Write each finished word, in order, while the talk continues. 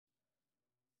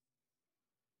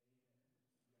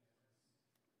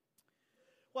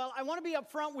Well, I want to be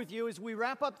upfront with you as we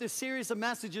wrap up this series of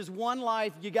messages, One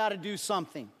Life, You Got to Do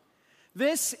Something.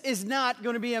 This is not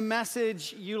going to be a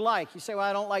message you like. You say, well,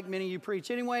 I don't like many you preach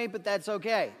anyway, but that's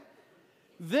okay.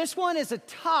 This one is a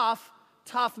tough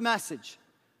message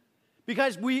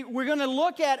because we're going to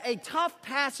look at a tough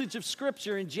passage of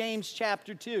Scripture in James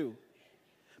chapter 2.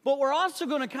 But we're also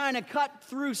going to kind of cut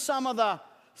through some of the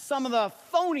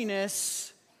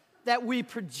phoniness that we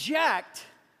project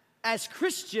as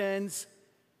Christians,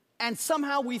 and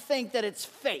somehow we think that it's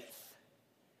faith.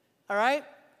 All right?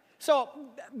 So,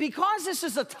 because this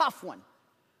is a tough one,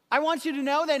 I want you to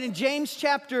know that in James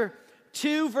chapter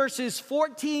 2, verses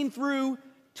 14 through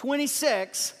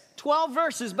 26, 12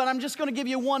 verses, but I'm just going to give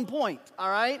you 1 point,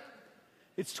 all right?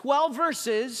 It's 12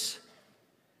 verses,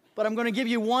 but I'm going to give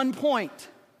you 1 point,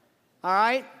 all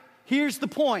right? Here's the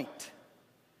point.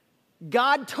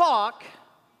 God talk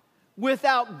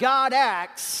without God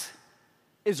acts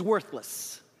is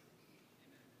worthless.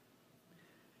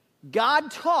 God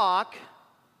talk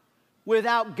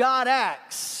without God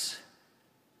acts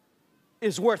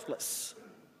is worthless.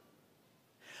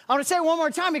 I want to say it one more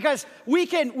time because we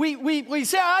say,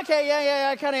 okay,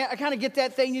 yeah, I kind of get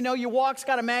that thing. You know, your walk's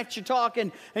got to match your talk,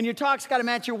 and your talk's got to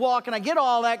match your walk, and I get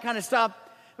all that kind of stuff.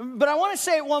 But I want to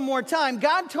say it one more time.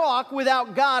 God talk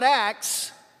without God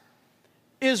acts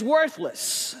is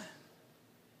worthless.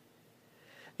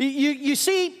 You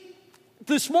see,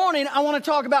 this morning, I want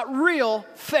to talk about real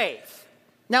faith.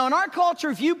 Now, in our culture,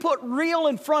 if you put real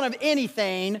in front of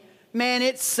anything, man,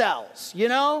 it sells, you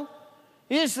know?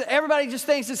 Everybody just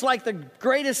thinks it's like the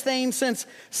greatest thing since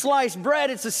sliced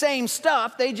bread. It's the same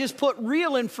stuff. They just put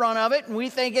real in front of it, and we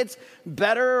think it's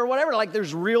better or whatever. Like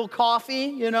there's real coffee,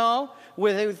 you know?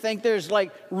 We think there's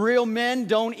like real men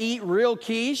don't eat real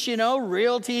quiche, you know?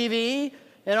 Real TV.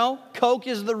 You know, Coke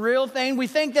is the real thing. We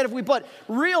think that if we put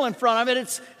real in front of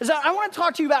it, I want to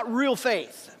talk to you about real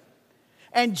faith.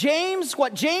 And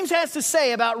what James has to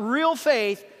say about real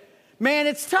faith, man,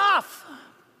 it's tough.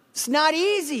 It's not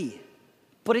easy,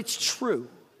 but it's true.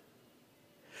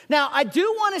 Now, I do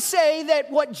want to say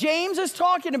that what James is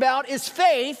talking about is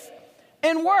faith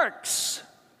and works.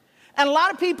 And a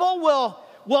lot of people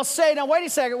will say, now, wait a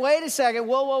second,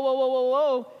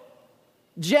 whoa.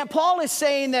 Paul is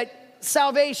saying that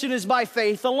salvation is by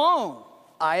faith alone.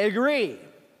 I agree.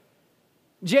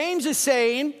 James is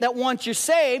saying that once you're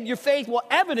saved, your faith will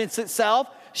evidence itself,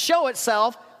 show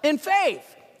itself in faith.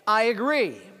 I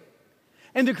agree.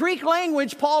 In the Greek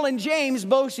language, Paul and James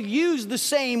both use the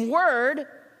same word,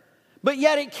 but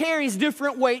yet it carries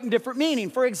different weight and different meaning.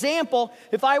 For example,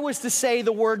 if I was to say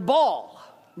the word ball,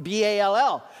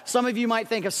 B-A-L-L, some of you might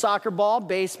think of soccer ball,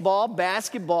 baseball,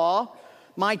 basketball.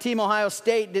 My team, Ohio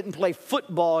State, didn't play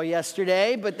football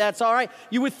yesterday, but that's all right.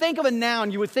 You would think of a noun.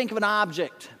 You would think of an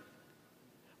object.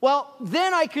 Well,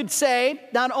 then I could say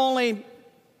not only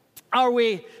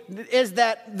is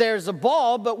that there's a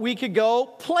ball, but we could go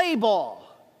play ball.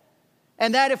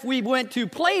 And that if we went to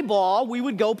play ball, we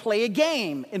would go play a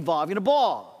game involving a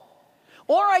ball.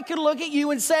 Or I could look at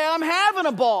you and say, I'm having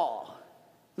a ball.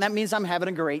 And that means I'm having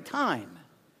a great time.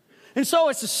 And so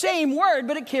it's the same word,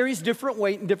 but it carries different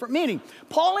weight and different meaning.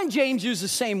 Paul and James use the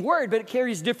same word, but it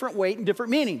carries different weight and different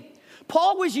meaning.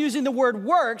 Paul was using the word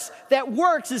works. That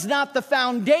works is not the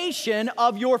foundation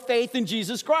of your faith in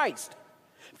Jesus Christ.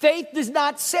 Faith does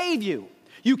not save you.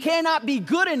 You cannot be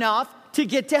good enough to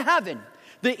get to heaven.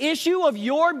 The issue of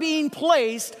your being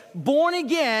placed, born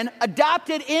again,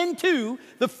 adopted into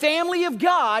the family of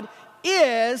God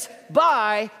is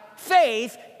by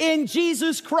faith in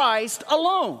Jesus Christ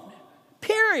alone.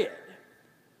 Period.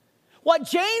 What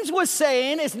James was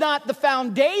saying is not the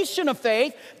foundation of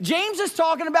faith. James is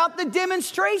talking about the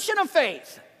demonstration of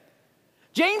faith.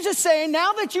 James is saying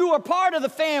now that you are part of the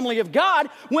family of God,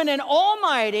 when an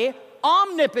almighty,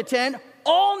 omnipotent,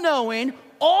 all-knowing,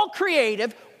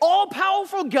 all-creative,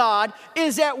 all-powerful God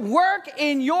is at work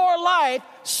in your life,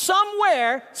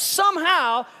 somewhere,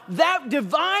 somehow, that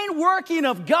divine working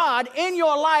of God in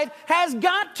your life has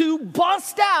got to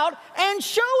bust out and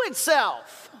show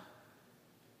itself.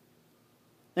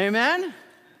 Amen?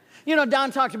 You know,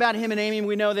 Don talked about him and Amy.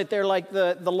 We know that they're like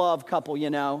the love couple, you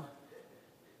know.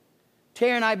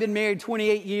 Tara and I have been married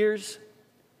 28 years.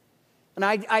 And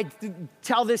I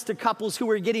tell this to couples who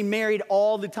are getting married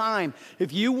all the time.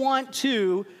 If you want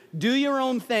to, do your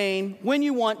own thing when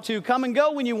you want to. Come and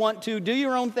go when you want to. Do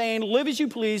your own thing. Live as you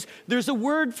please. There's a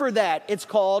word for that. It's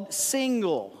called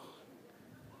single.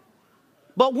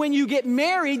 But when you get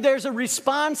married, there's a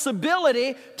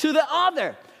responsibility to the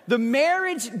other. The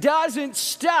marriage doesn't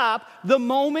stop the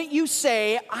moment you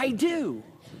say, I do.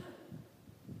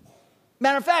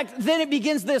 Matter of fact, then it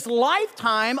begins this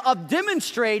lifetime of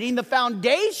demonstrating the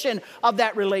foundation of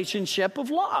that relationship of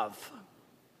love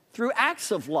through acts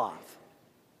of love.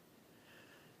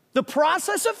 The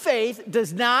process of faith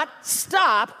does not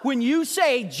stop when you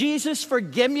say, Jesus,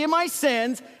 forgive me my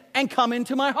sins and come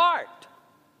into my heart.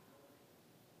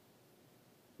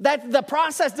 That the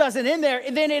process doesn't end there,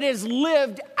 then it is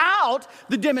lived out.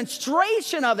 The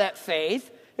demonstration of that faith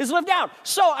is lived out.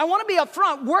 So I want to be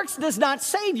upfront. Works does not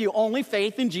save you. Only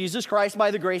faith in Jesus Christ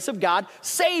by the grace of God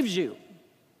saves you.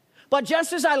 But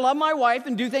just as I love my wife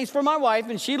and do things for my wife,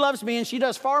 and she loves me and she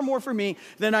does far more for me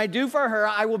than I do for her,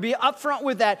 I will be upfront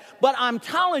with that. But I'm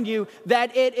telling you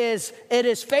that it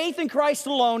is faith in Christ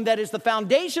alone that is the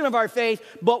foundation of our faith.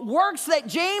 But works that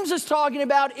James is talking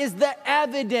about is the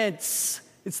evidence.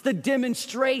 It's the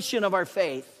demonstration of our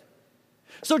faith.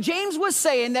 So James was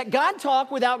saying that God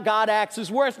talk without God acts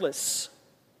is worthless.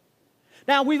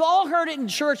 Now, we've all heard it in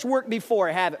church work before,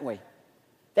 haven't we?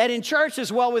 That in church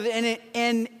as well as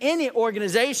in any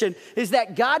organization is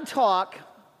that God talk,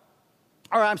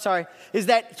 is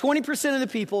that 20% of the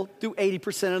people do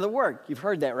 80% of the work. You've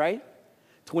heard that, right?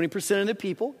 20% of the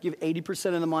people give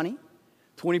 80% of the money.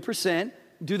 20%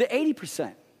 do the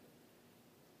 80%.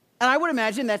 And I would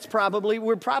imagine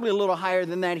we're probably a little higher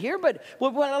than that here, but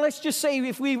let's just say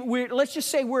we're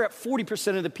at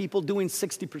 40% of the people doing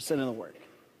 60% of the work.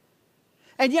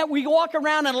 And yet we walk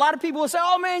around and a lot of people will say,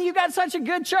 oh man, you got such a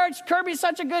good church. Kirby's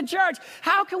such a good church.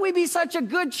 How can we be such a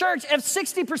good church if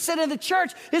 60% of the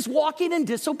church is walking in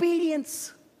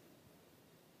disobedience?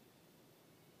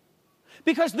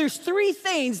 Because there's three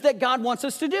things that God wants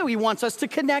us to do. He wants us to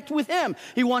connect with Him.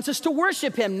 He wants us to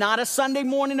worship Him, not a Sunday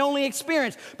morning only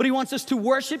experience, but He wants us to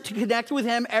worship, to connect with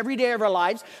Him every day of our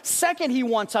lives. Second, He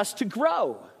wants us to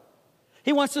grow.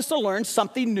 He wants us to learn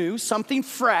something new, something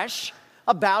fresh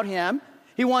about Him.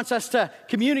 He wants us to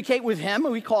communicate with Him,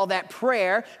 and we call that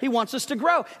prayer. He wants us to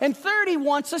grow. And third, He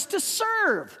wants us to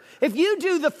serve. If you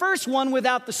do the first one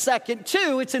without the second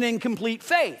two, it's an incomplete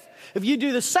faith. If you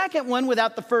do the second one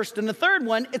without the first and the third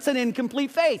one, it's an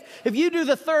incomplete faith. If you do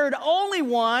the third only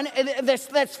one,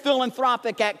 that's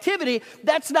philanthropic activity,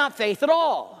 that's not faith at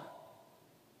all.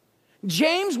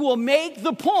 James will make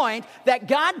the point that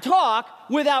God talk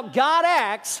without God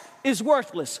acts is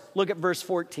worthless. Look at verse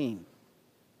 14.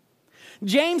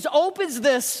 James opens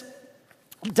this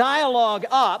dialogue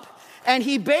up, and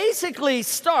he basically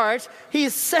starts, he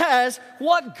says,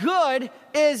 what good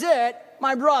is it,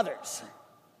 my brothers?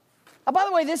 By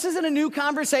the way, this isn't a new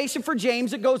conversation for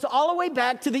James. It goes all the way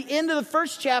back to the end of the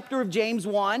first chapter of James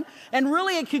 1, and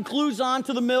really it concludes on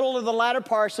to the middle of the latter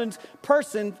parts of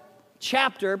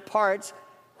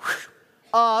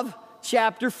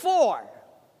chapter 4.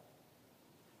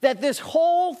 That this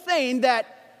whole thing,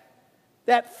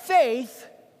 that faith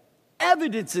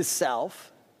evidences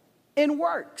itself in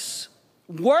works.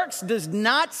 Works does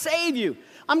not save you.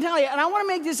 I'm telling you, and I want to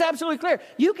make this absolutely clear.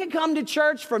 You can come to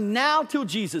church from now till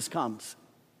Jesus comes.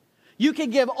 You can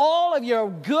give all of your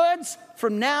goods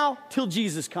from now till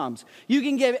Jesus comes. You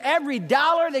can give every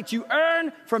dollar that you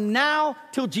earn from now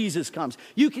till Jesus comes.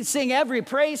 You can sing every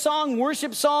praise song,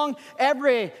 worship song,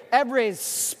 every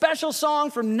special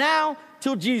song from now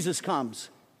till Jesus comes.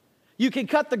 You can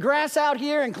cut the grass out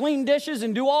here and clean dishes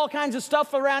and do all kinds of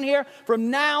stuff around here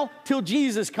from now till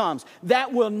Jesus comes.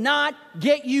 That will not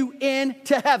get you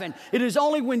into heaven. It is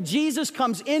only when Jesus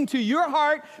comes into your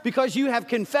heart because you have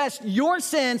confessed your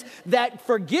sins, that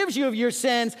forgives you of your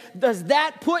sins, does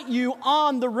that put you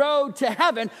on the road to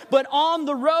heaven. But on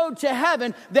the road to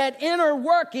heaven, that inner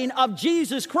working of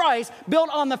Jesus Christ, built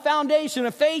on the foundation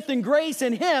of faith and grace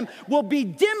in Him, will be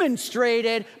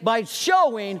demonstrated by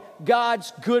showing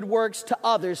God's good works to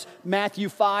others, Matthew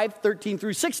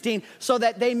 5:13-16, so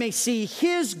that they may see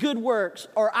His good works,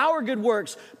 or our good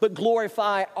works, but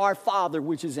glorify our Father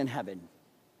which is in heaven.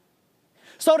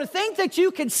 So to think that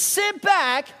you could sit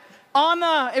back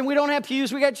and we don't have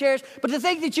pews, we got chairs, but to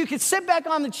think that you could sit back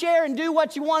on the chair and do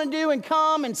what you want to do and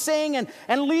come and sing and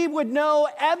leave with no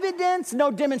evidence,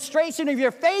 no demonstration of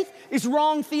your faith is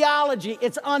wrong theology.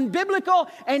 It's unbiblical,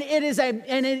 and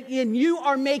and you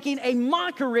are making a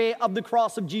mockery of the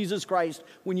cross of Jesus Christ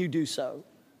when you do so.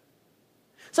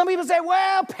 Some people say,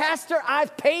 well, Pastor,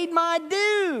 I've paid my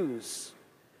dues.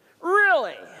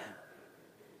 Really?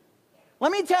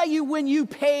 Let me tell you when you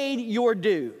paid your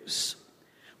dues.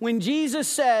 When Jesus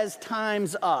says,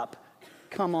 time's up,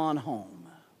 come on home.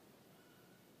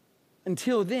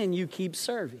 Until then, you keep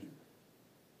serving.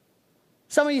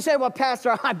 Some of you say, well,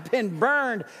 Pastor, I've been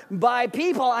burned by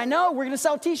people. I know, we're going to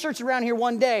sell t-shirts around here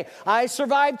one day. I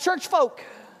survived church folk.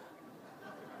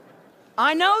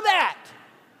 I know that.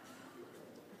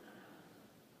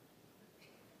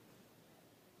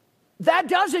 that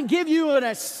doesn't give you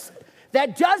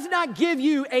that does not give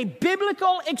you a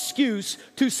biblical excuse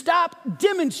to stop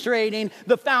demonstrating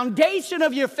the foundation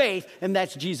of your faith, and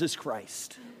that's Jesus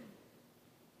Christ.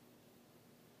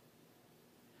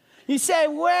 You say,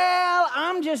 well,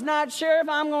 I'm just not sure if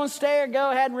I'm going to stay or go.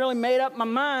 I hadn't really made up my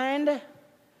mind.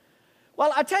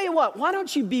 Well, I tell you what, why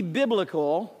don't you be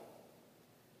biblical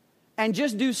and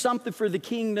just do something for the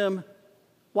kingdom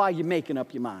while you're making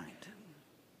up your mind?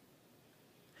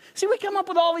 See, we come up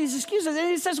with all these excuses, and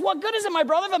he says, what good is it, my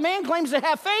brother, if a man claims to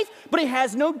have faith, but he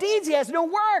has no deeds, he has no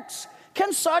works?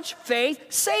 Can such faith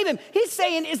save him? He's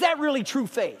saying, is that really true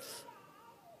faith?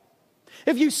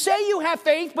 If you say you have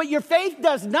faith, but your faith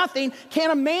does nothing,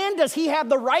 does he have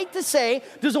the right to say,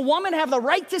 does a woman have the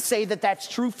right to say that that's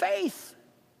true faith?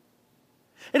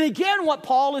 And again, what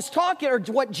Paul is talking, or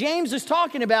what James is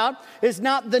talking about, is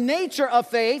not the nature of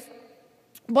faith,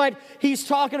 but he's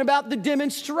talking about the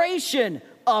demonstration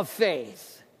of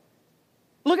faith.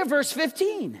 Look at verse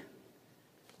 15.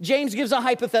 James gives a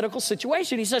hypothetical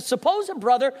situation. He says, suppose a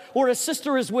brother or a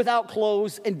sister is without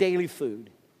clothes and daily food.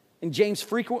 And James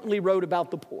frequently wrote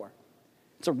about the poor.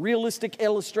 It's a realistic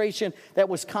illustration that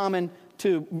was common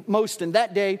to most in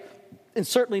that day, and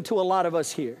certainly to a lot of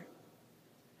us here.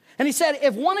 And he said,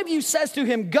 if one of you says to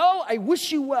him, go, I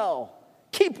wish you well,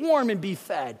 keep warm and be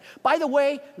fed. By the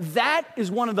way, that is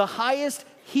one of the highest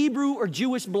Hebrew or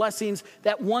Jewish blessings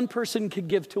that one person could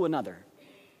give to another.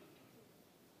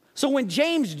 So when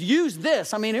James used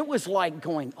this, it was like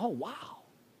going, oh, wow.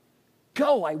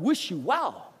 Go, I wish you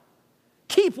well.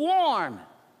 Keep warm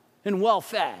and well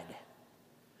fed.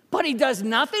 But he does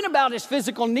nothing about his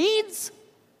physical needs.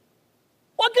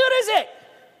 What good is it?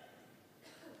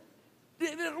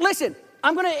 Listen,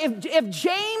 if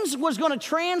James was going to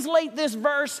translate this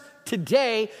verse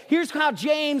today, here's how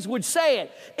James would say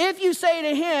it. If you say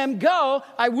to him, go,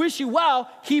 I wish you well,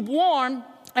 keep warm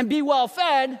and be well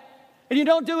fed, and you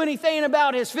don't do anything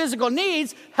about his physical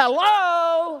needs,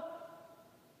 hello?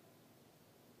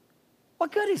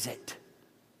 What good is it?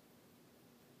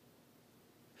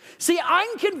 See,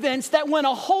 I'm convinced that when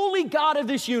a holy God of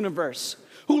this universe,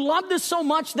 who loved us so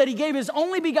much that he gave his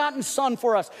only begotten Son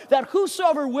for us, that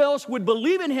whosoever wills would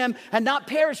believe in him and not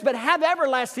perish but have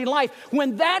everlasting life,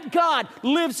 when that God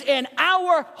lives in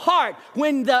our heart,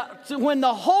 when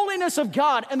the holiness of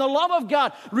God and the love of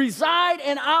God reside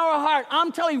in our heart,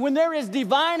 I'm telling you, when there is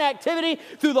divine activity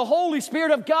through the Holy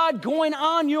Spirit of God going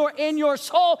on in your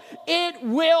soul, it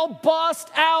will bust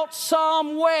out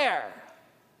somewhere.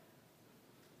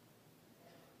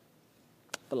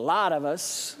 But a lot of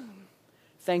us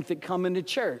think that coming to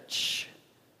church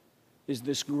is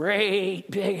this great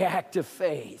big act of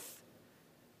faith.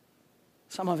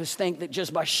 Some of us think that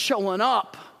just by showing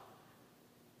up,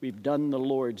 we've done the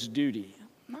Lord's duty.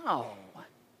 No.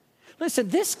 Listen,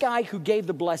 this guy who gave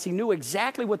the blessing knew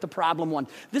exactly what the problem was.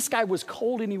 This guy was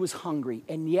cold and he was hungry,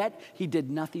 and yet he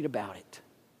did nothing about it.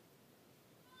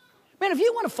 Man, if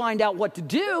you want to find out what to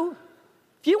do,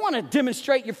 if you want to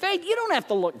demonstrate your faith, you don't have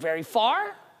to look very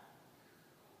far.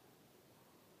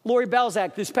 Lori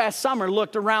Belzak this past summer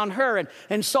looked around her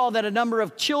and saw that a number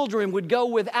of children would go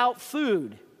without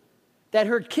food that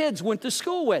her kids went to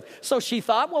school with. So she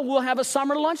thought, well, we'll have a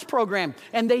summer lunch program.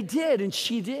 And they did, and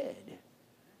she did.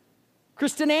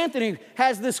 Kristen Anthony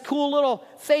has this cool little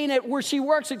thing where she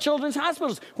works at children's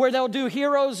hospitals where they'll do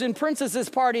heroes and princesses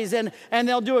parties and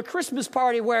they'll do a Christmas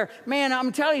party where, man,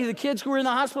 I'm telling you, the kids who were in the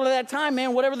hospital at that time,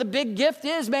 man, whatever the big gift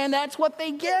is, man, that's what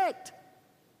they get.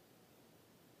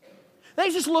 They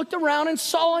just looked around and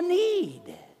saw a need.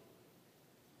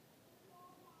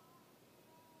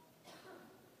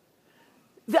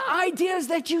 The idea is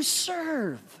that you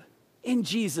serve in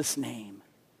Jesus' name.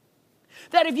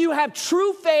 That if you have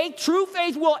true faith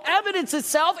will evidence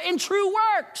itself in true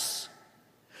works.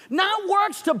 Not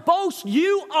works to boast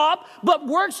you up, but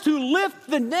works to lift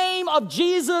the name of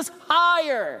Jesus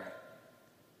higher.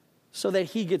 So that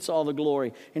he gets all the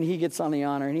glory and he gets on the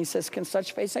honor. And he says, can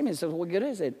such faith save me? He says, what good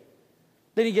is it?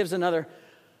 Then he gives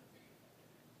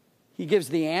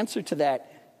the answer to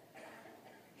that.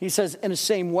 He says, in the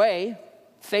same way,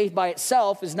 faith by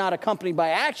itself is not accompanied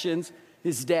by actions,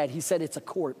 is dead. He said it's a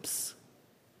corpse.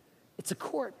 It's a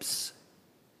corpse.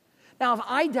 Now, if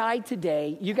I died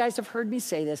today, you guys have heard me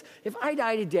say this, if I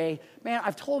die today, man,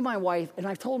 I've told my wife and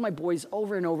I've told my boys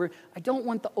over and over, I don't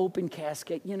want the open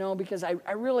casket, because I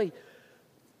really...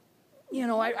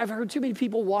 I've heard too many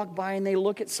people walk by and they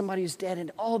look at somebody who's dead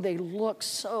and, oh, they look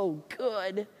so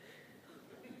good.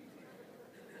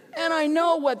 And I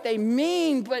know what they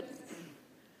mean, but,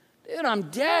 dude, I'm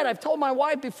dead. I've told my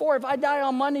wife before, if I die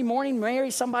on Monday morning,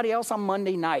 marry somebody else on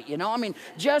Monday night,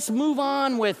 just move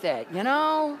on with it,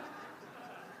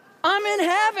 I'm in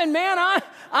heaven, man.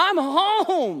 I'm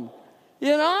home,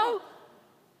 you know?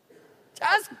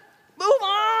 Just move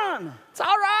on. It's all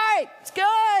right. It's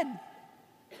good.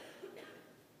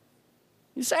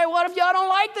 You say, what if y'all don't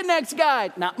like the next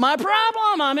guy? Not my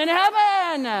problem. I'm in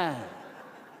heaven.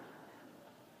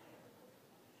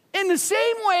 In the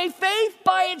same way, faith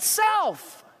by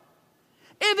itself,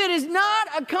 if it is not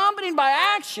accompanied by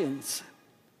actions,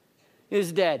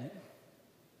 is dead.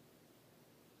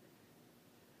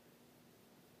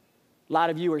 A lot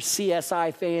of you are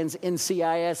CSI fans,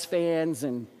 NCIS fans,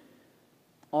 and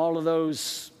all of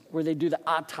those where they do the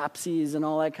autopsies and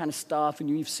all that kind of stuff, and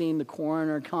you've seen the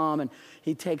coroner come, and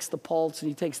he takes the pulse, and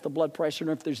he takes the blood pressure,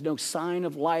 and if there's no sign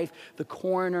of life, the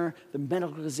coroner, the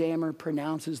medical examiner,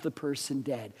 pronounces the person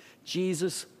dead.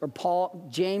 James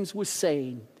was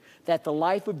saying that the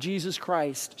life of Jesus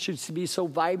Christ should be so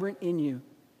vibrant in you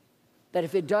that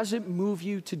if it doesn't move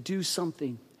you to do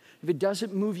something, if it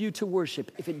doesn't move you to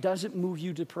worship, if it doesn't move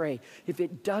you to pray, if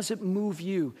it doesn't move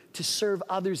you to serve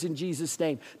others in Jesus'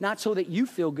 name, not so that you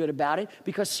feel good about it,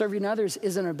 because serving others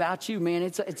isn't about you, man.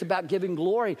 It's about giving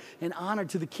glory and honor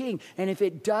to the King. And if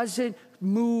it doesn't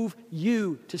move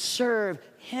you to serve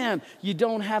Him, you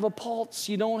don't have a pulse,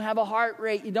 you don't have a heart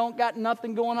rate, you don't got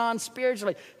nothing going on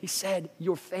spiritually. He said,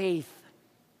 your faith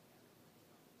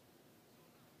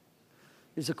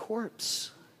is a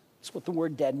corpse. That's what the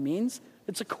word dead means.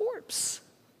 It's a corpse.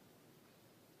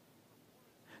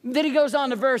 Then he goes on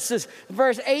to verse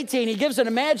 18. He gives an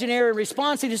imaginary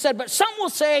response. He just said, but some will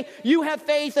say, you have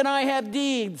faith and I have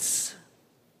deeds.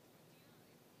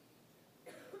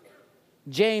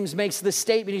 James makes this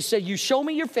statement. He said, you show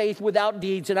me your faith without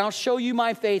deeds, and I'll show you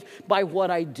my faith by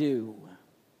what I do.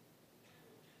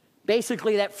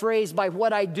 Basically, that phrase, by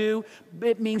what I do,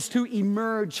 it means to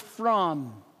emerge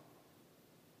from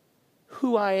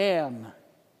who I am,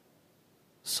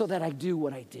 so that I do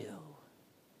what I do.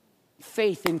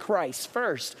 Faith in Christ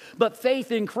first. But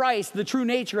faith in Christ, the true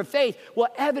nature of faith, will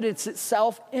evidence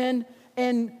itself in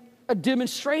a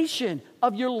demonstration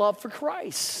of your love for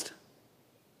Christ.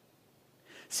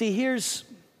 See, here's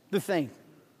the thing.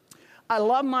 I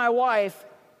love my wife,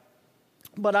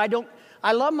 but I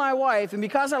love my wife, and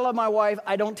because I love my wife,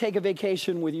 I don't take a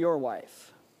vacation with your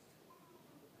wife.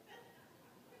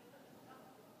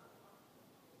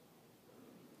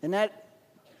 Isn't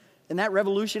that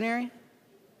revolutionary?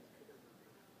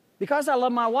 Because I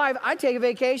love my wife, I take a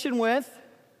vacation with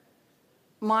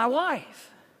my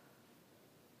wife.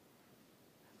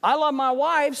 I love my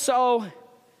wife, so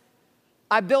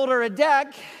I built her a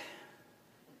deck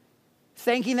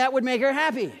thinking that would make her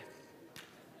happy.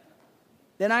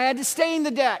 Then I had to stain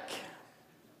the deck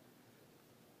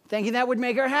thinking that would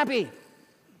make her happy.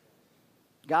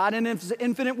 God in His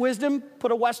infinite wisdom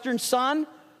put a western sun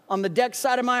on the deck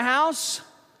side of my house,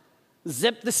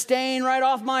 zipped the stain right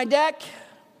off my deck.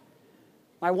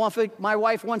 My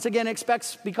wife once again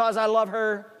expects, because I love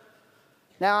her,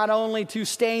 not only to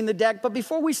stain the deck, but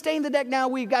before we stain the deck now,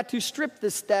 we've got to strip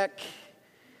this deck.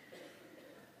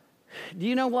 Do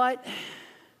you know what?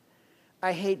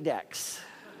 I hate decks.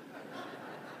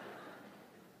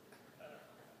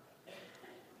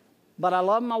 But I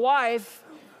love my wife,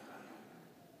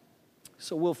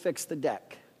 so we'll fix the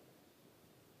deck.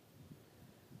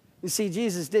 You see,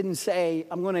 Jesus didn't say,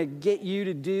 I'm going to get you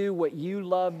to do what you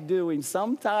love doing.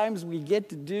 Sometimes we get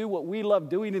to do what we love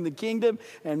doing in the kingdom,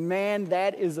 and man,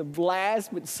 that is a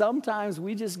blast, but sometimes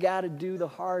we just got to do the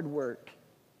hard work.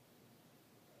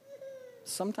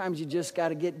 Sometimes you just got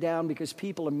to get down because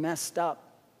people are messed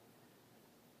up.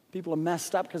 People are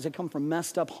messed up because they come from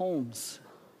messed up homes.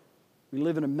 We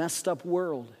live in a messed up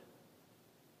world.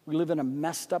 We live in a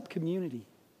messed up community.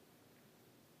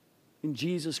 And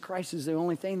Jesus Christ is the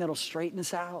only thing that'll straighten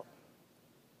us out.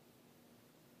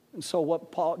 And so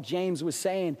what James was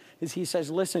saying is, he says,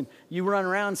 listen, you run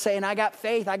around saying, I got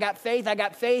faith, I got faith, I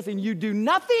got faith, and you do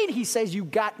nothing. He says, you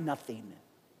got nothing.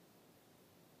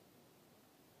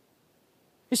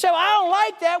 You say, well, I don't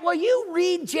like that. Well, you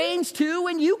read James 2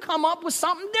 and you come up with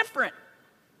something different.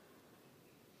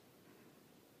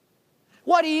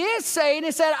 What he is saying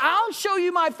is that I'll show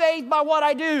you my faith by what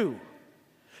I do.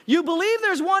 You believe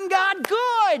there's one God?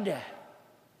 Good.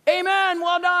 Amen.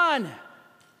 Well done.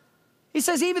 He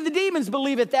says even the demons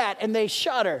believe at that and they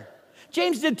shudder.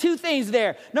 James did two things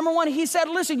there. Number one, he said,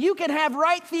 listen, you can have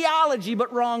right theology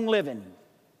but wrong living.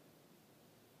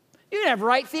 You can have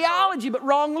right theology but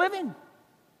wrong living.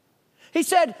 He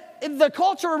said the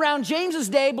culture around James's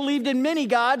day believed in many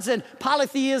gods and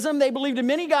polytheism. They believed in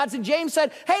many gods. And James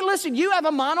said, hey, listen, you have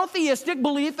a monotheistic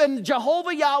belief in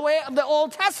Jehovah Yahweh of the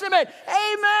Old Testament.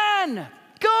 Amen.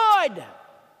 Good.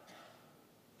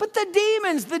 But the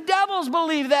demons, the devils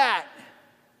believe that.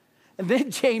 And then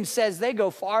James says they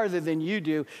go farther than you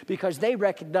do because they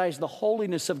recognize the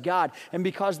holiness of God. And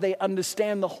because they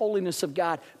understand the holiness of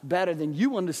God better than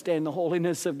you understand the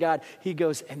holiness of God, he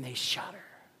goes, and they shudder.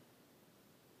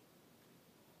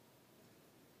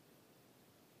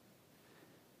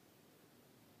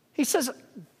 He says,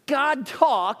 God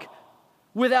talk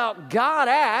without God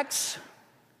acts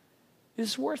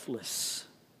is worthless.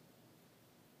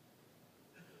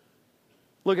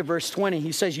 Look at verse 20.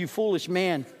 He says, you foolish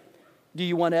man, do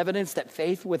you want evidence that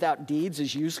faith without deeds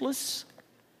is useless?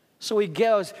 So he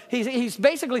goes, he's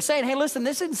basically saying, hey, listen,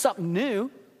 this isn't something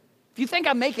new. If you think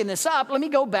I'm making this up, let me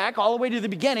go back all the way to the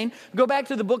beginning. Go back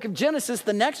to the book of Genesis.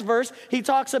 The next verse, he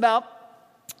talks about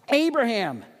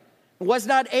Abraham. Was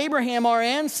not Abraham, our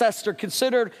ancestor,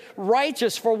 considered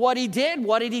righteous for what he did?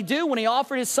 What did he do when he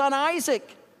offered his son Isaac?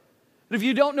 And if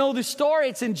you don't know the story,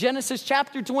 it's in Genesis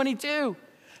chapter 22.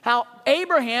 How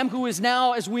Abraham, who is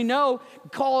now, as we know,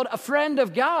 called a friend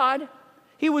of God,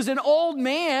 he was an old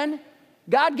man.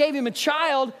 God gave him a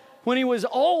child when he was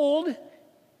old.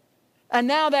 And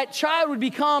now that child would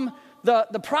become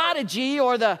the prodigy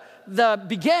or the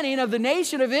beginning of the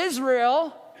nation of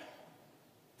Israel,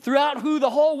 throughout who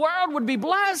the whole world would be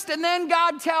blessed. And then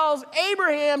God tells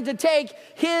Abraham to take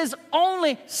his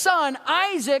only son,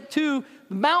 Isaac, to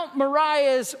Mount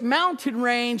Moriah's mountain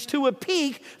range, to a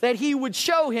peak that he would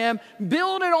show him,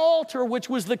 build an altar, which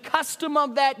was the custom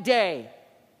of that day.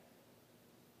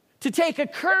 To take a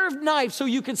curved knife so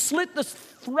you could slit the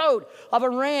throat of a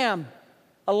ram,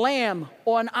 a lamb,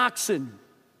 or an oxen.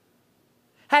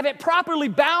 Have it properly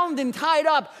bound and tied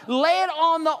up. Lay it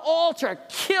on the altar.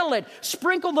 Kill it.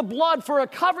 Sprinkle the blood for a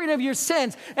covering of your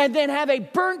sins. And then have a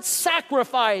burnt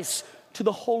sacrifice to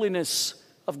the holiness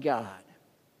of God.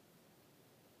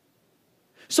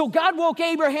 So God woke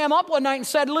Abraham up one night and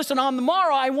said, listen, on the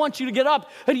morrow I want you to get up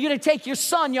and you're going to take your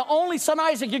son, your only son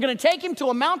Isaac. You're going to take him to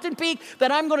a mountain peak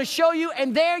that I'm going to show you.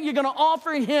 And there you're going to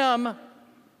offer him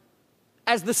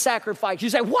as the sacrifice. You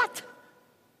say, what?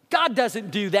 God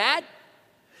doesn't do that.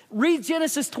 Read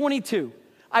Genesis 22.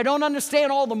 I don't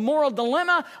understand all the moral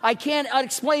dilemma. I can't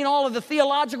explain all of the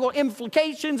theological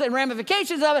implications and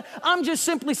ramifications of it. I'm just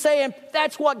simply saying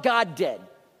that's what God did.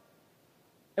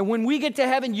 And when we get to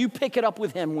heaven, you pick it up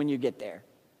with him when you get there.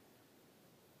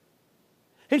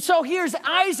 And so here's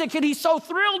Isaac, and he's so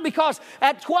thrilled because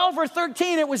at 12 or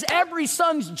 13, it was every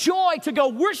son's joy to go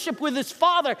worship with his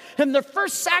father. And the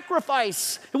first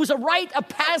sacrifice, it was a rite of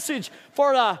passage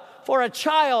for a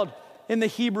child in the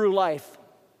Hebrew life.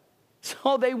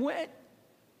 So they went.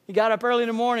 He got up early in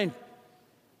the morning,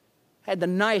 had the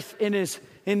knife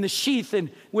in the sheath, and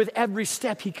with every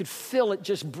step he could feel it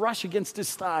just brush against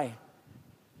his thigh.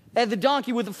 Had the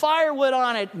donkey with the firewood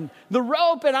on it and the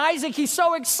rope, and Isaac, he's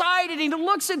so excited. He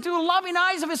looks into the loving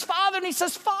eyes of his father and he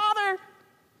says, Father,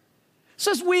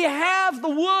 says we have the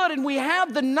wood and we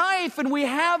have the knife and we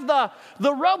have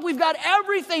the rope. We've got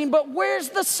everything, but where's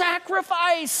the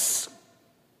sacrifice?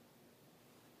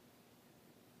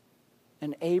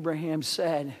 And Abraham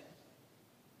said,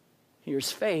 here's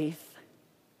faith.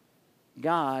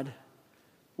 God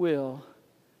will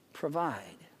provide.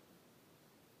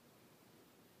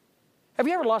 Have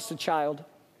you ever lost a child?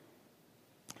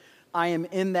 I am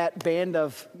in that band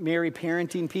of Mary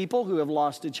parenting people who have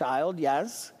lost a child,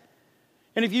 yes.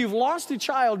 And if you've lost a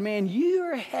child, man,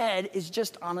 your head is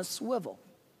just on a swivel,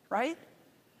 right?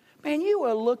 Man, you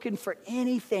are looking for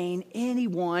anything,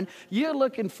 anyone. You're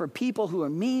looking for people who are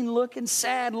mean looking,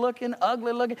 sad looking,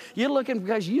 ugly looking. You're looking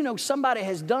because you know somebody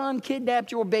has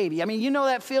kidnapped your baby. I mean, you know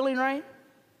that feeling, right?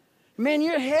 Man,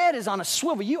 your head is on a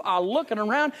swivel. You are looking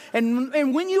around. And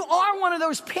when you are one of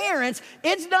those parents,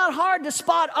 it's not hard to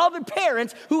spot other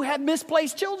parents who have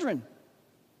misplaced children.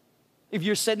 If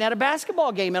you're sitting at a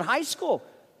basketball game in high school,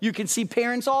 you can see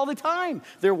parents all the time.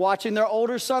 They're watching their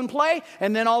older son play,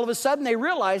 and then all of a sudden they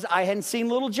realize, I hadn't seen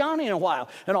little Johnny in a while.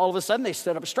 And all of a sudden they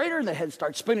sit up straighter and their head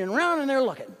starts spinning around and they're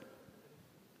looking.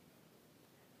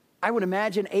 I would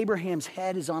imagine Abraham's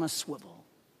head is on a swivel.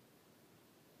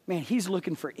 Man, he's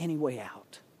looking for any way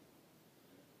out.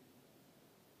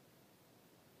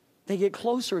 They get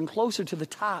closer and closer to the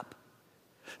top.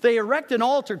 They erect an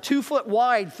altar 2 foot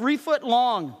wide, 3 foot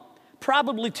long,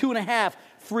 probably 2.5,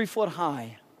 3 foot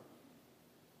high.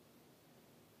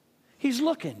 He's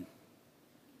looking.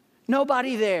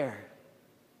 Nobody there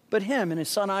but him and his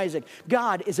son Isaac.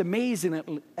 God is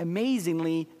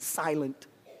amazingly silent.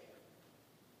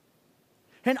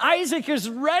 And Isaac is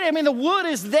ready. I mean, the wood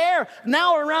is there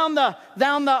now around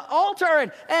down the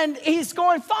altar. And he's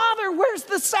going, Father, where's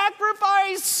the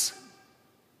sacrifice?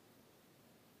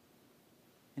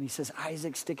 And he says,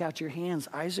 Isaac, stick out your hands.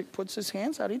 Isaac puts his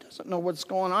hands out. He doesn't know what's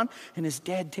going on. And his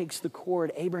dad takes the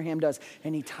cord, Abraham does,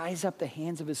 and he ties up the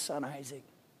hands of his son Isaac.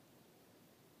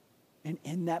 And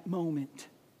in that moment,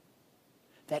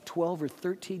 that 12 or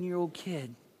 13-year-old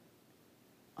kid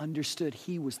understood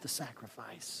he was the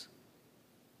sacrifice.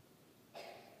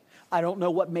 I don't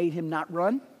know what made him not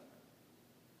run.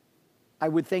 I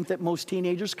would think that most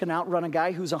teenagers can outrun a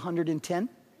guy who's 110.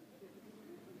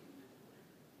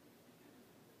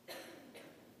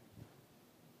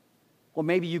 Well,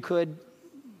 maybe you could.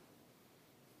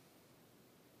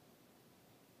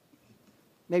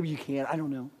 Maybe you can't. I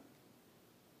don't know.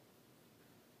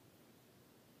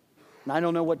 And I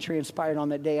don't know what transpired on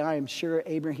that day. I am sure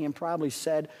Abraham probably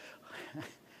said,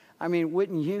 I mean,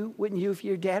 wouldn't you if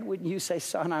you're dad, wouldn't you say,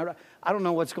 son, I don't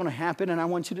know what's going to happen, and I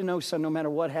want you to know, son, no matter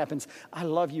what happens, I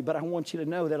love you, but I want you to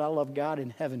know that I love God in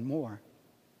heaven more.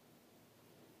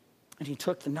 And he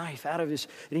took the knife out of his,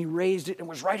 and he raised it, and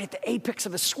was right at the apex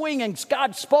of the swing, and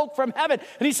God spoke from heaven,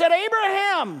 and he said,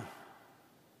 Abraham,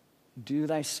 do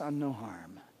thy son no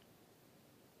harm,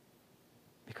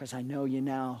 because I know you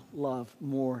now love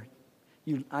more.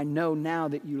 I know now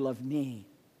that you love me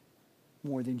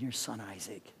more than your son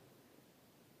Isaac.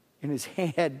 And his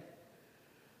head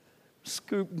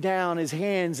scooped down, his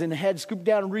hands and head scooped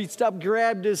down and reached up,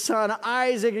 grabbed his son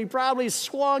Isaac, and he probably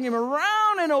swung him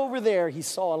around, and over there he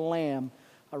saw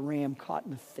a ram caught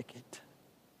in a thicket.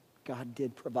 God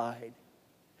did provide.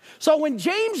 So when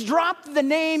James dropped the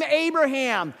name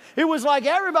Abraham, it was like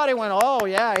everybody went, oh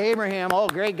yeah, Abraham, oh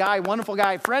great guy, wonderful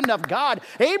guy, friend of God.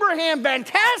 Abraham,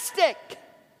 fantastic.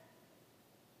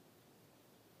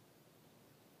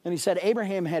 And he said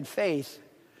Abraham had faith,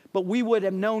 but we would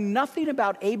have known nothing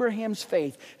about Abraham's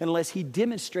faith unless he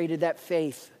demonstrated that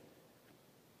faith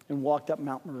and walked up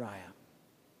Mount Moriah.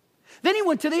 Then he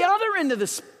went to the other end of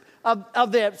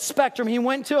the spectrum. He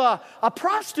went to a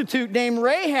prostitute named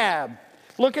Rahab.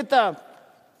 Look at the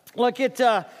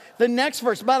next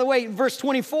verse. By the way, verse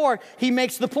 24, he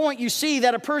makes the point, you see,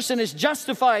 that a person is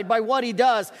justified by what he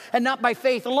does and not by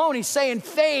faith alone. He's saying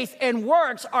faith and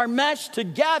works are meshed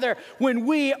together when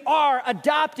we are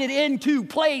adopted into,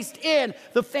 placed in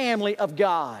the family of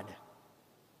God.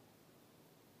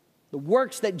 The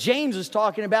works that James is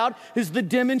talking about is the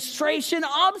demonstration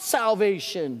of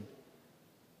salvation.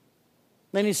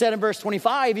 Then he said in verse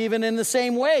 25, even in the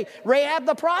same way, Rahab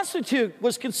the prostitute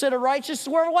was considered righteous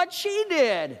for what she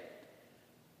did.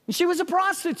 And she was a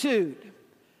prostitute.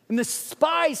 And the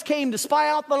spies came to spy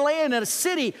out the land in a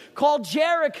city called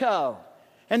Jericho.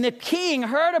 And the king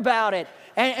heard about it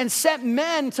and sent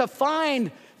men to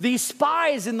find these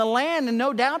spies in the land and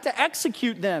no doubt to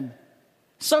execute them.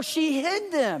 So she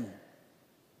hid them.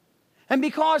 And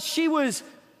because she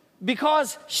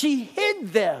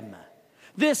hid them,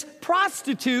 this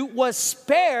prostitute was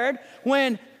spared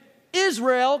when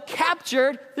Israel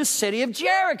captured the city of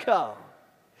Jericho.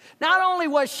 Not only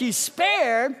was she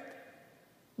spared,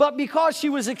 but because she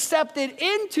was accepted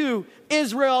into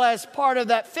Israel as part of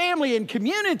that family and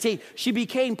community, she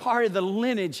became part of the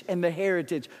lineage and the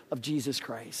heritage of Jesus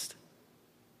Christ.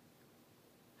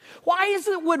 Why is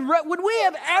it, would we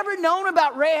have ever known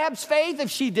about Rahab's faith if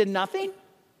she did nothing?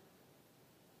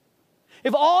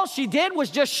 If all she did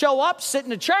was just show up, sit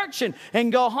in a church,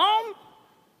 and go home?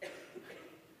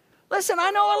 Listen, I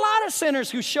know a lot of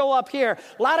sinners who show up here.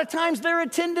 A lot of times their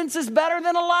attendance is better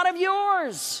than a lot of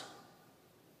yours.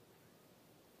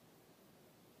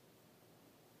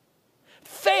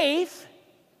 Faith,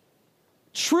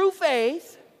 true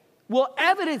faith, will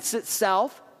evidence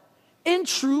itself in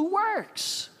true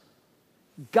works.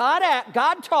 God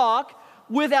talk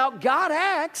without God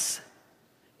acts.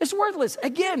 It's worthless.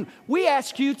 Again, we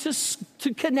ask you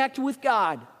to connect with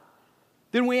God.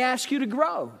 Then we ask you to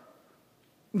grow.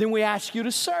 Then we ask you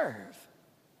to serve.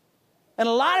 And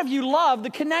a lot of you love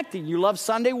the connecting. You love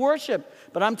Sunday worship.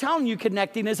 But I'm telling you,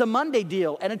 connecting is a Monday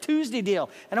deal and a Tuesday deal.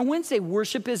 And a Wednesday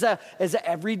worship is a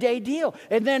everyday deal.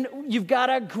 And then you've got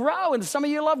to grow. And some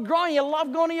of you love growing. You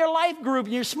love going to your life group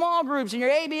and your small groups and your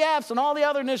ABFs and all the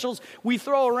other initials we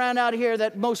throw around out here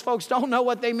that most folks don't know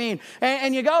what they mean.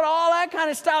 And you go to all that kind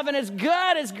of stuff and it's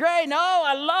good, it's great. No,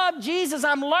 I love Jesus.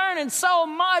 I'm learning so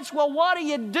much. Well, what are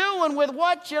you doing with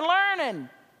what you're learning?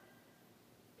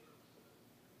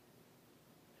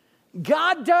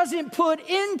 God doesn't put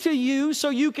into you so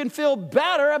you can feel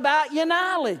better about your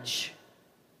knowledge.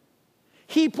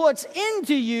 He puts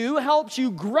into you, helps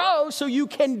you grow so you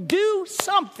can do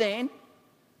something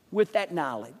with that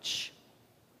knowledge.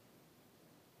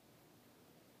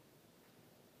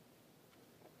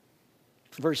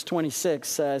 Verse 26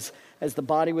 says, as the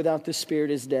body without the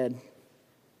spirit is dead,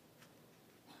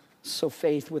 so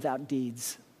faith without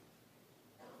deeds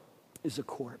is a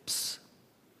corpse.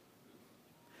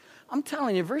 I'm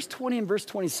telling you, verse 20 and verse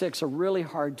 26 are really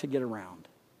hard to get around.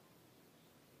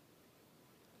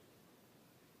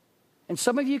 And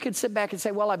some of you could sit back and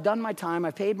say, well, I've done my time,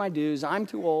 I've paid my dues, I'm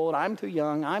too old, I'm too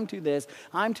young, I'm too this,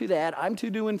 I'm too that, I'm too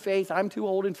new in faith, I'm too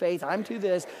old in faith, I'm too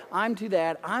this, I'm too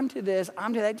that, I'm too this,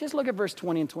 I'm too that. Just look at verse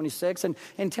 20 and 26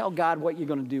 and tell God what you're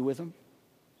going to do with them.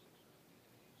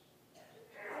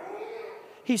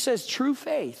 He says, true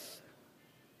faith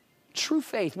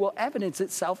will evidence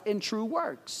itself in true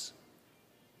works.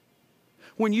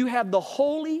 When you have the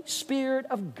Holy Spirit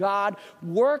of God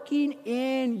working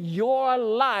in your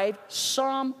life,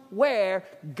 somewhere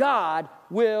God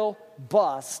will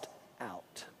bust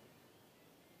out.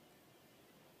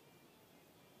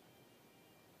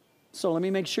 So let me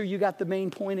make sure you got the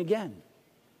main point again.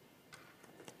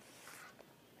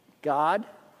 God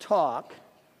talk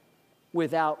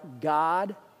without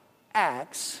God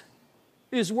acts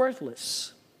is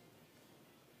worthless.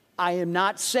 I am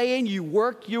not saying you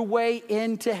work your way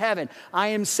into heaven. I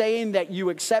am saying that you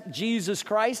accept Jesus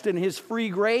Christ and his free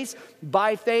grace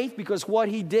by faith because what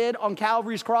he did on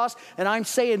Calvary's cross. And I'm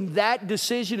saying that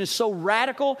decision is so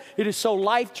radical, it is so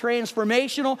life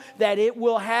transformational that it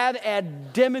will have a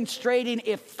demonstrating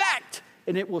effect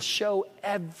and it will show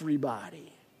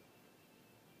everybody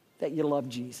that you love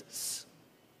Jesus.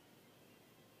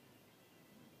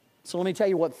 So let me tell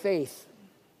you what faith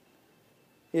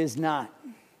is not.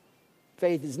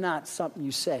 Faith is not something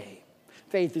you say.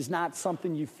 Faith is not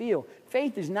something you feel.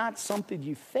 Faith is not something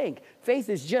you think. Faith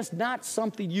is just not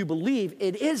something you believe.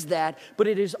 It is that, but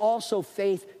it is also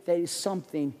faith that is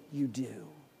something you do.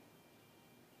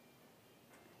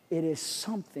 It is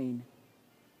something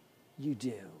you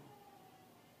do.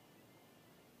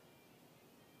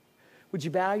 Would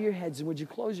you bow your heads and would you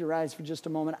close your eyes for just a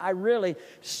moment? I really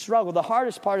struggled. The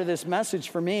hardest part of this message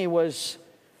for me was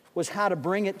how to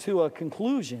bring it to a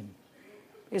conclusion.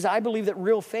 Because I believe that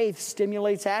real faith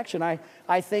stimulates action.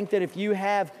 I think that if you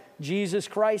have Jesus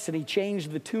Christ and he changed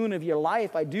the tune of your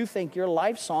life, I do think your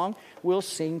life song will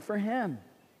sing for him.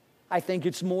 I think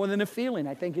it's more than a feeling.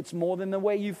 I think it's more than the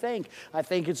way you think. I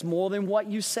think it's more than what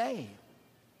you say.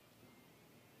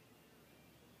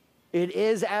 It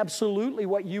is absolutely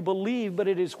what you believe, but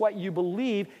it is what you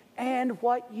believe and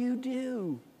what you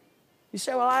do. You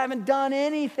say, well, I haven't done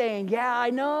anything. Yeah, I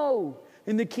know.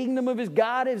 And the kingdom of his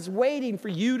God is waiting for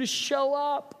you to show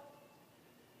up.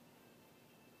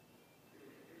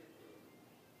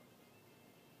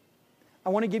 I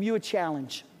want to give you a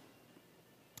challenge.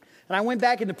 And I went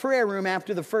back in the prayer room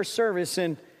after the first service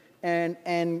and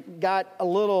got a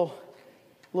little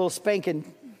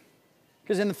spanking.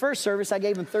 Because in the first service, I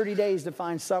gave him 30 days to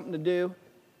find something to do.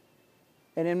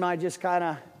 And in my just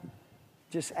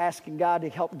asking God to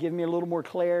help give me a little more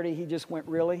clarity, he just went,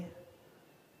 really?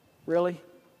 Really?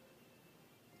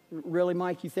 Really,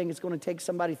 Mike? You think it's going to take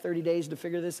somebody 30 days to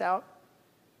figure this out?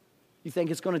 You think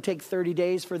it's going to take 30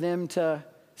 days for them to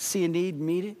see a need and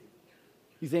meet it?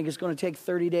 You think it's going to take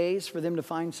 30 days for them to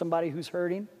find somebody who's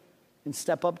hurting and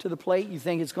step up to the plate? You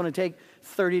think it's going to take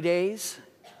 30 days?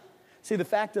 See, the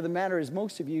fact of the matter is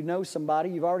most of you know somebody,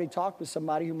 you've already talked with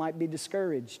somebody who might be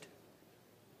discouraged.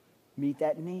 Meet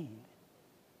that need.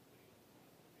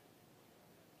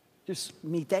 Just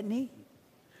meet that need.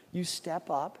 You step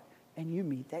up and you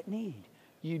meet that need.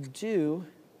 You do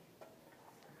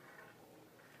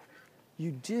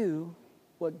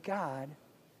what God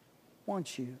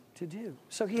wants you to do.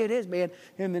 So here it is, man.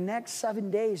 In the next 7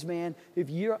 days, man, if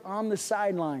you're on the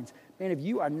sidelines, man, if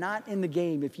you are not in the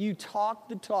game, if you talk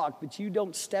the talk, but you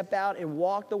don't step out and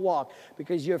walk the walk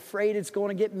because you're afraid it's going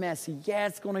to get messy. Yeah,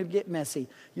 it's going to get messy.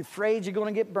 You're afraid you're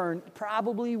going to get burned.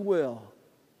 Probably will.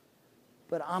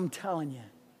 But I'm telling you,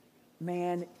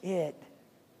 man, it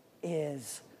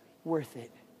is worth it.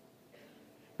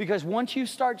 Because once you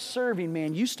start serving,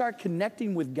 man, you start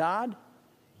connecting with God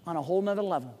on a whole nother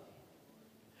level.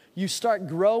 You start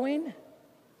growing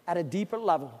at a deeper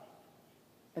level.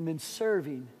 And then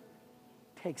serving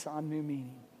takes on new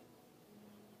meaning.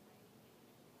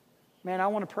 Man, I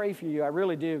want to pray for you. I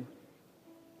really do.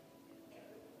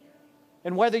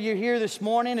 And whether you're here this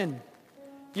morning and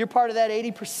you're part of that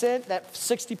 80%, that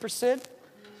 60%,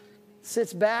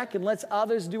 sits back and lets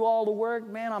others do all the work,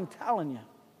 man, I'm telling you,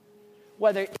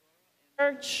 whether in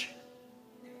church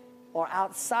or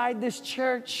outside this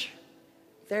church,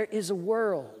 there is a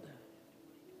world.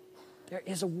 There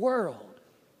is a world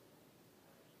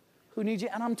who needs you.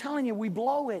 And I'm telling you, we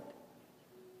blow it.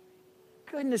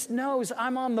 Goodness knows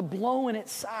I'm on the blowing it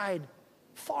side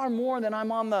far more than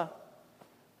I'm on the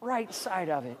right side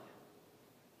of it.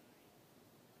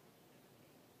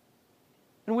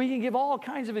 And we can give all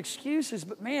kinds of excuses,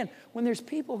 but man, when there's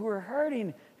people who are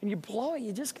hurting and you blow it,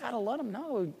 you just got to let them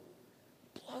know,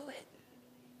 blow it.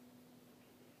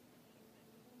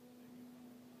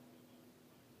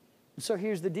 So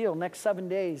here's the deal. Next 7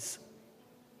 days,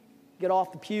 get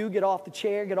off the pew, get off the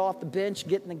chair, get off the bench,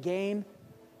 get in the game.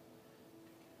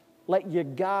 Let your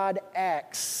God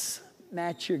acts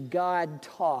match your God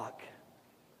talk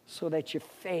so that your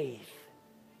faith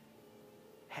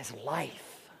has life.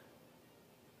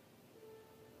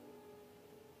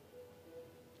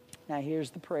 Now here's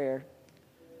the prayer.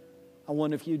 I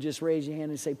wonder if you just raise your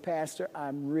hand and say, Pastor,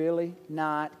 I'm really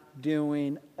not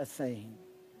doing a thing.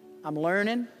 I'm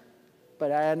learning,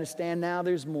 but I understand now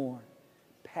there's more.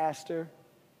 Pastor,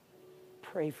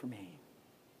 pray for me.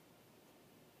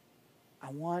 I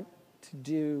want to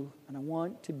do and I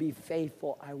want to be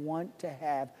faithful. I want to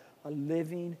have a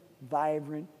living,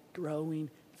 vibrant, growing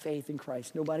faith in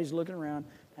Christ. Nobody's looking around.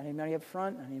 Not anybody up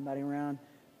front, not anybody around.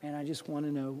 And I just want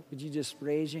to know, would you just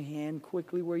raise your hand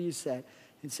quickly where you sat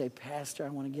and say, Pastor, I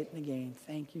want to get in the game.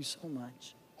 Thank you so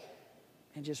much.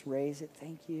 And just raise it.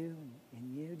 Thank you.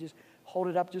 And you just hold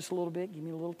it up just a little bit. Give me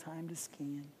a little time to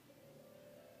scan.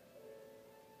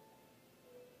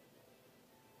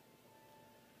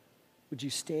 Would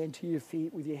you stand to your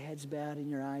feet with your heads bowed and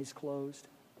your eyes closed?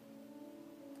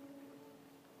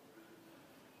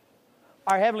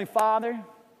 Our Heavenly Father,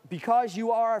 because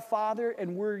you are our Father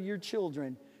and we're your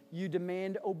children, you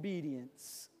demand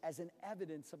obedience as an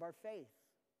evidence of our faith.